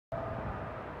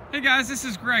Hey guys, this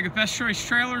is Greg at Best Choice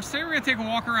Trailers. Today we're going to take a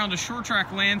walk around a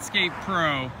Sure-Trac Landscape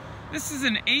Pro. This is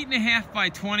an 8.5 by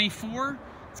 24.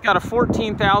 It's got a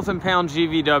 14,000 pound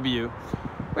GVW.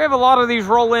 We have a lot of these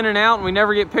roll in and out and we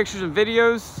never get pictures and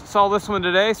videos. Saw this one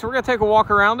today, so we're going to take a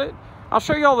walk around it. I'll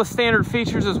show you all the standard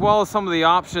features as well as some of the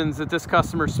options that this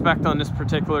customer spec'd on this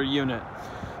particular unit.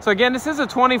 So again, this is a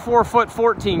 24-foot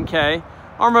 14K.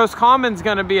 Our most common is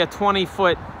going to be a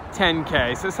 20-foot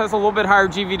 10K. So this has a little bit higher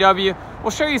GVW. We'll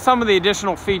show you some of the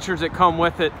additional features that come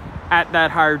with it at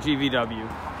that higher GVW.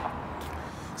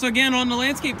 So again, on the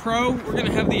Landscape Pro, we're going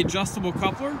to have the adjustable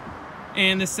coupler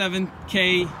and the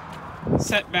 7K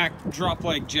setback drop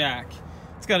leg jack.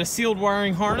 It's got a sealed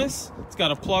wiring harness. It's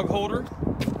got a plug holder.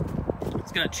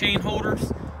 It's got chain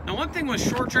holders. Now one thing with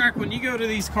Sure-Trac, when you go to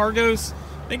these cargos,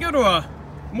 they go to a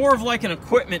more of like an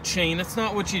equipment chain. It's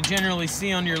not what you generally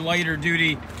see on your lighter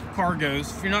duty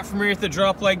cargos. If you're not familiar with the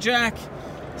drop leg jack,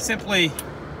 simply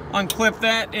unclip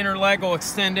that, inner leg will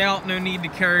extend out, no need to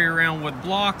carry around wood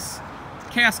blocks.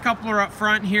 Cast coupler up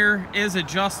front here is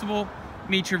adjustable,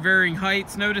 meet your varying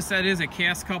heights. Notice that is a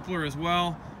cast coupler as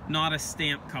well, not a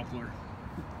stamp coupler.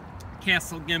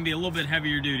 Cast will again be a little bit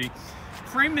heavier duty.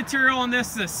 Frame material on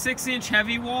this is a 6-inch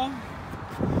heavy wall,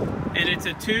 and it's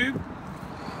a tube.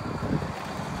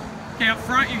 Okay, up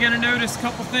front you're going to notice a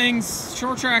couple things.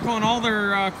 Sure-Trac on all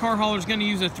their car haulers going to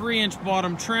use a 3-inch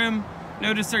bottom trim.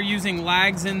 Notice they're using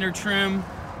lags in their trim.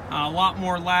 A lot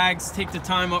more lags. Take the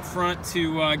time up front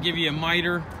to give you a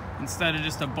miter instead of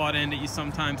just a butt end that you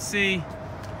sometimes see.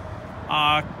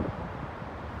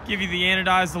 Give you the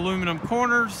anodized aluminum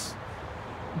corners.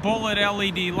 Bullet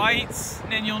LED lights.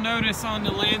 And then you'll notice on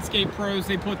the Landscape Pros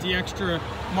they put the extra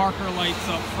marker lights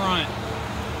up front.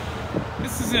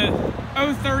 This is a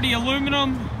 030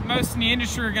 aluminum. Most in the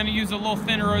industry are going to use a little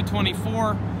thinner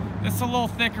 024. This is a little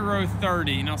thicker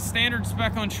 030. Now standard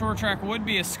spec on Sure-Trac would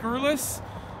be a screwless.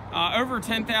 Over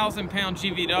 10,000 pound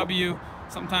GVW.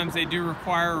 Sometimes they do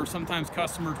require, or sometimes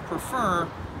customers prefer,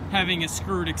 having a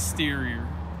screwed exterior.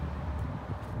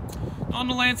 On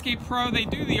the Landscape Pro, they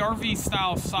do the RV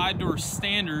style side door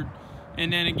standard.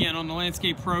 And then again, on the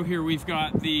Landscape Pro here, we've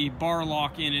got the bar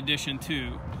lock in addition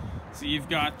too. So you've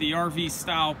got the RV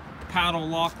style paddle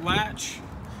lock latch.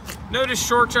 Notice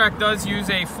Sure-Trac does use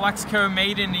a Flexco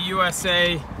made in the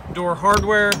USA door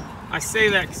hardware. I say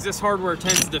that because this hardware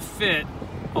tends to fit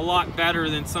a lot better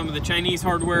than some of the Chinese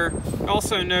hardware.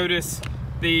 Also notice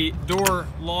the door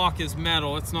lock is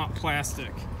metal, it's not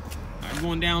plastic.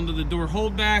 Going down to the door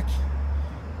holdback.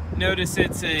 Notice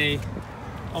it's a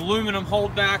aluminum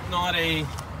holdback, not a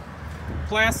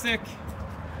plastic.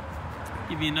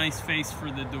 Give you a nice face for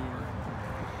the door.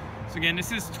 So again,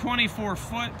 this is 24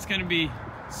 foot. It's going to be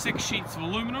 6 sheets of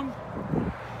aluminum.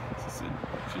 So you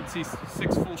should see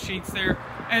 6 full sheets there.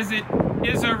 As it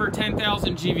is over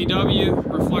 10,000 GVW,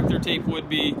 reflector tape would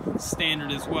be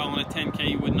standard as well. On a 10K,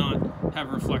 you would not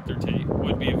have reflector tape.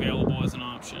 Would be available as an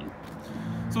option.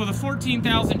 So with a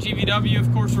 14,000 GVW,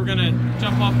 of course, we're going to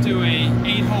jump up to a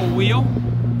 8-hole wheel.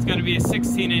 It's going to be a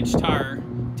 16-inch tire,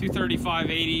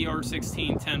 235/80 or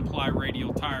 16 10-ply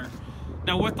radial tire.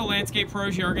 Now with the Landscape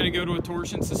Pros, you are going to go to a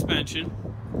torsion suspension.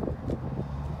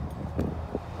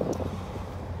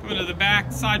 Going to the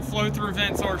back, side flow-through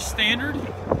vents are standard.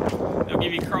 They'll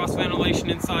give you cross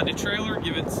ventilation inside the trailer,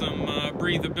 give it some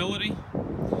breathability.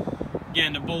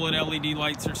 Again, the bullet LED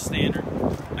lights are standard.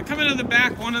 Now coming to the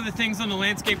back, one of the things on the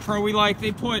Landscape Pro we like,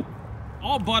 they put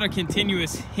all but a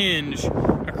continuous hinge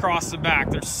across the back.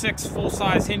 There's 6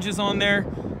 full-size hinges on there,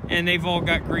 and they've all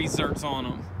got grease zerks on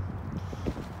them.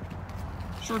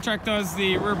 Sure-Trac does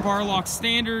the rear bar lock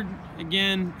standard.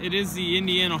 Again, it is the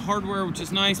Indiana hardware, which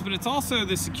is nice, but it's also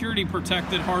the security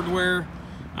protected hardware.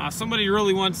 Somebody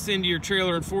really wants into your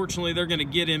trailer, unfortunately, they're going to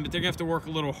get in, but they're going to have to work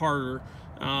a little harder.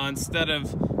 Instead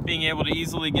of being able to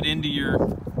easily get into your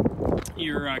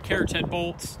carriage head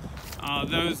bolts,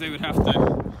 those they would have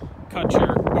to cut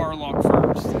your bar lock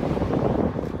first.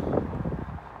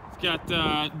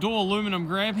 Got dual aluminum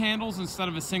grab handles instead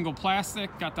of a single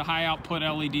plastic. Got the high output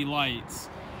LED lights.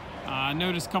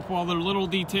 Notice a couple other little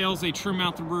details. They trim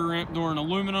out the rear ramp door in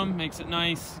aluminum, makes it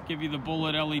nice. Give you the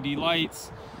bullet LED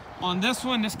lights. On this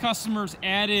one, this customer's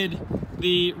added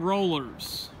the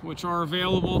rollers, which are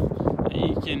available.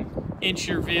 You can inch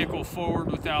your vehicle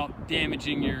forward without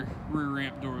damaging your rear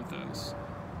ramp door with those.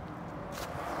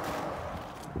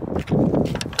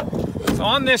 So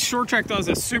on this, Sure-Trac does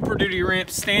a Super Duty ramp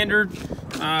standard.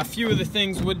 A few of the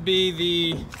things would be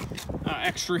the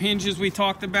extra hinges we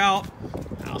talked about.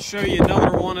 I'll show you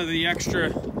another one of the extra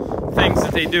things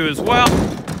that they do as well.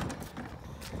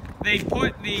 They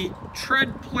put the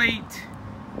tread plate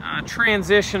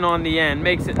transition on the end.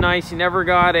 Makes it nice. You never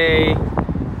got a,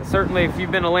 certainly if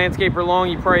you've been a landscaper long,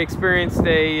 you probably experienced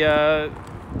a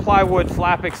plywood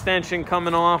flap extension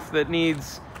coming off that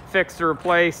needs fixed or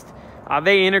replaced.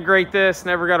 They integrate this,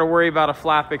 never got to worry about a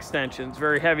flap extension. It's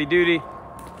very heavy duty.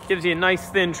 Gives you a nice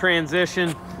thin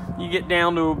transition. You get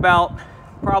down to about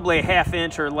probably a ½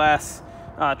 inch or less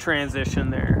transition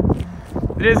there.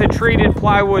 It is a treated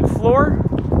plywood floor.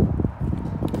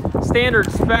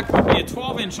 Standard spec would be a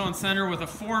 12-inch on center with a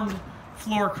formed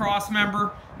floor cross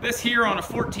member. This here on a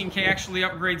 14K actually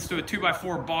upgrades to a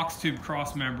 2x4 box tube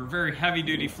cross member. Very heavy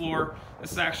duty floor.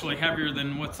 This is actually heavier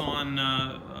than what's on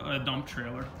a dump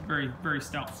trailer. Very, very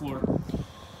stout floor.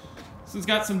 So it's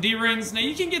got some D-rings. Now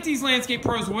you can get these Landscape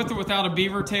Pros with or without a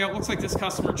beaver tail. It looks like this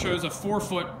customer chose a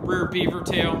 4-foot rear beaver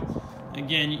tail.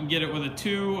 Again, you can get it with a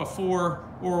 2, a 4,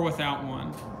 or without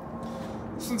one.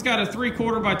 This one's got a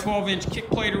 3/4 by 12-inch kick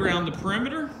plate around the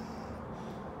perimeter.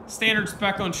 Standard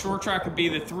spec on Sure-Trac would be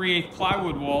the 3/8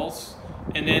 plywood walls,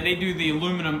 and then they do the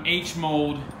aluminum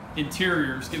H-mold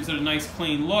interiors. Gives it a nice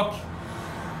clean look.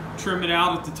 Trim it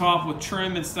out at the top with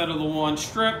trim instead of the one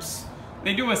strips.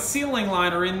 They do a ceiling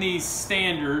liner in these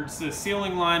standards. The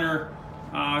ceiling liner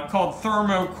called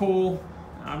Thermocool.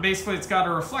 Basically, it's got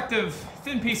a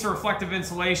thin piece of reflective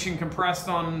insulation compressed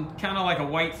on kind of like a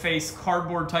white face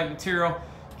cardboard type material.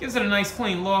 Gives it a nice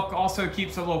clean look. Also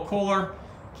keeps it a little cooler.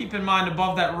 Keep in mind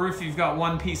above that roof you've got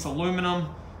one piece aluminum.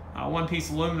 One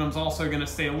piece aluminum is also going to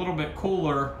stay a little bit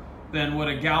cooler than what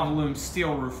a Galvalume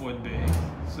steel roof would be.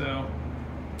 So,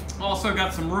 also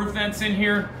got some roof vents in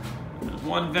here. There's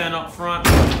one vent up front,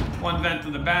 one vent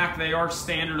to the back. They are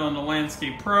standard on the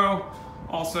Landscape Pro.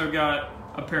 Also got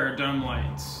a pair of dome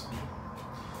lights.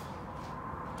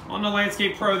 On the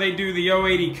Landscape Pro, they do the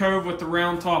 080 cove with the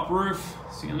round top roof.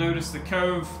 So you'll notice the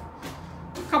cove.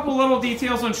 A couple little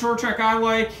details on Sure-Trac I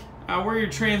like. Where your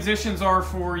transitions are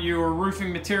for your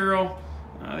roofing material.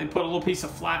 They put a little piece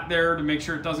of flat there to make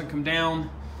sure it doesn't come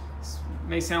down. This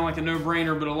may sound like a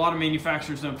no-brainer, but a lot of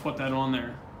manufacturers don't put that on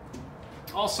there.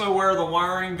 Also, where the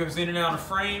wiring goes in and out of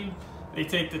frame, they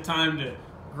take the time to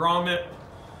grom it.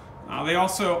 They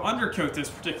also undercoat this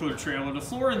particular trailer. The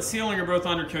floor and ceiling are both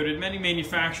undercoated. Many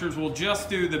manufacturers will just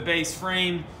do the base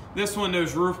frame. This one,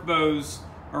 those roof bows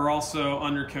are also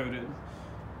undercoated.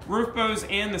 Roof bows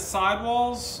and the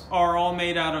sidewalls are all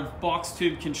made out of box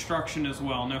tube construction as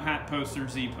well. No hat post or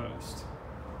Z-post.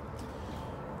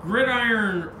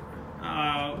 Gridiron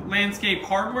landscape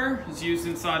hardware is used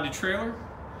inside the trailer.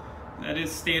 That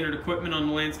is standard equipment on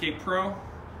the Landscape Pro.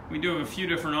 We do have a few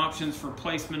different options for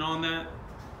placement on that.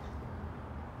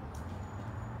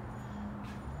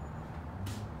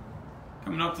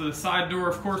 Coming up to the side door,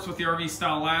 of course, with the RV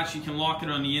style latch, you can lock it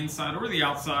on the inside or the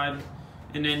outside,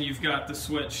 and then you've got the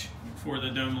switch for the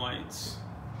dome lights.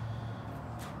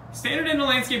 Standard in the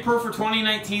Landscape Pro for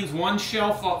 2019 is one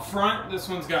shelf up front. This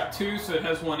one's got two, so it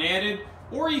has one added.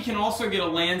 Or you can also get a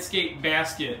landscape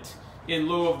basket in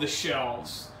lieu of the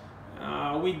shelves.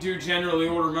 We do generally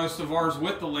order most of ours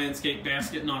with the landscape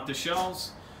basket, not the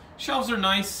shelves. Shelves are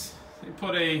nice. They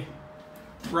put a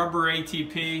rubber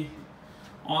ATP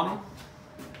on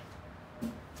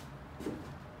them.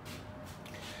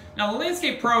 Now the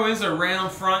Landscape Pro is a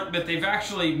round front, but they've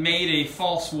actually made a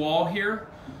false wall here.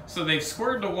 So they've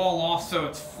squared the wall off so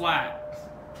it's flat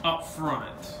up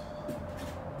front.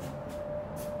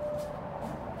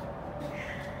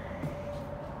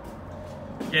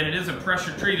 Again, it is a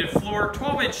pressure treated floor.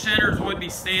 12-inch centers would be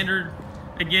standard.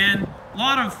 Again, a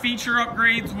lot of feature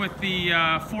upgrades with the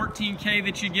 14K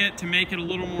that you get to make it a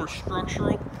little more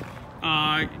structural.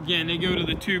 Again, they go to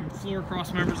the tube floor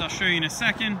cross members I'll show you in a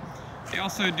second. They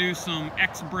also do some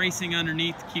X bracing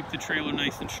underneath to keep the trailer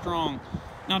nice and strong.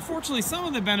 Now, unfortunately, some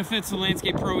of the benefits of the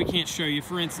Landscape Pro we can't show you.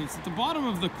 For instance, at the bottom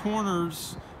of the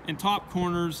corners and top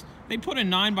corners, they put a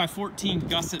 9x14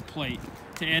 gusset plate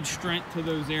to add strength to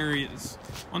those areas.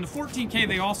 On the 14K,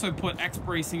 they also put X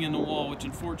bracing in the wall, which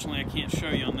unfortunately I can't show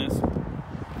you on this.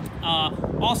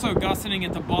 Also gusseting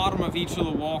at the bottom of each of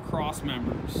the wall cross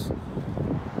members.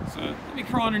 So let me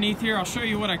crawl underneath here. I'll show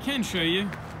you what I can show you.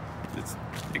 It's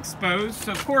exposed.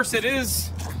 So of course it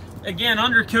is, again,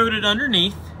 undercoated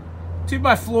underneath.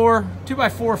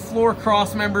 2x4 floor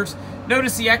cross members.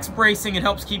 Notice the X bracing, it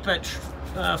helps keep that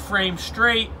frame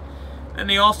straight. And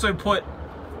they also put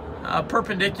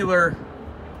perpendicular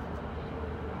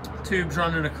tubes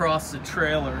running across the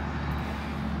trailer.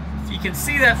 If you can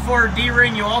see that far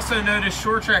D-ring, you also notice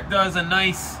Sure-Trac does a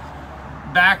nice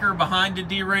backer behind the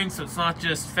D-ring, so it's not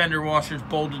just fender washers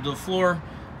bolted to the floor.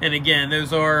 And again,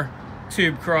 those are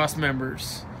tube cross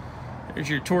members. There's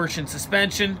your torsion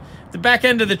suspension. The back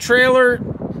end of the trailer,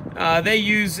 They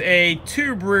use a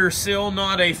tube rear sill,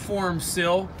 not a form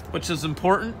sill, which is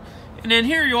important. And then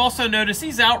here you also notice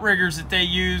these outriggers that they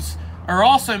use are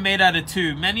also made out of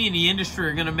tube. Many in the industry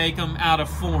are going to make them out of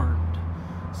formed.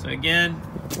 So again,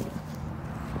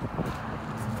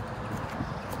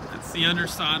 that's the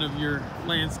underside of your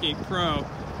Landscape Pro.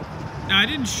 Now I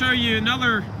didn't show you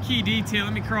another key detail.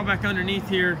 Let me crawl back underneath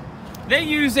here. They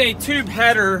use a tube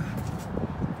header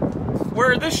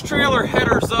where this trailer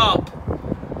headers up.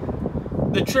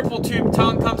 The triple tube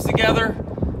tongue comes together.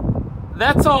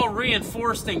 That's all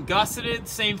reinforced and gusseted.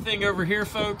 Same thing over here,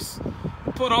 folks.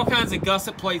 Put all kinds of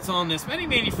gusset plates on this. Many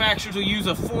manufacturers will use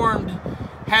a formed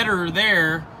header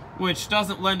there, which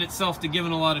doesn't lend itself to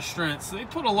giving a lot of strength. So they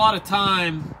put a lot of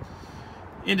time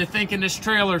into thinking this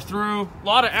trailer through. A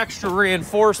lot of extra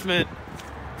reinforcement,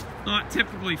 not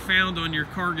typically found on your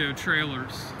cargo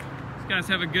trailers. These guys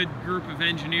have a good group of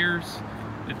engineers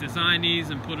that design these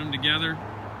and put them together.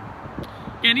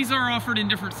 And these are offered in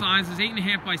different sizes,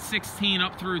 8.5 by 16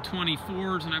 up through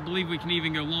 24s, and I believe we can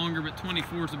even go longer, but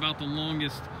 24 is about the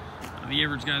longest the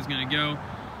average guy's going to go.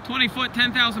 20 foot,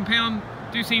 10,000 pound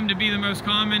do seem to be the most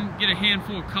common. Get a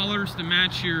handful of colors to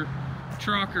match your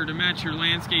truck or to match your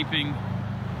landscaping,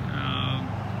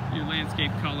 your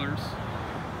landscape colors.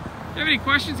 If you have any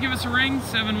questions, give us a ring,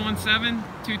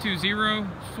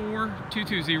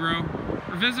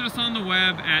 717-220-4220, or visit us on the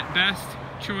web at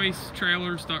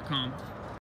bestchoicetrailers.com.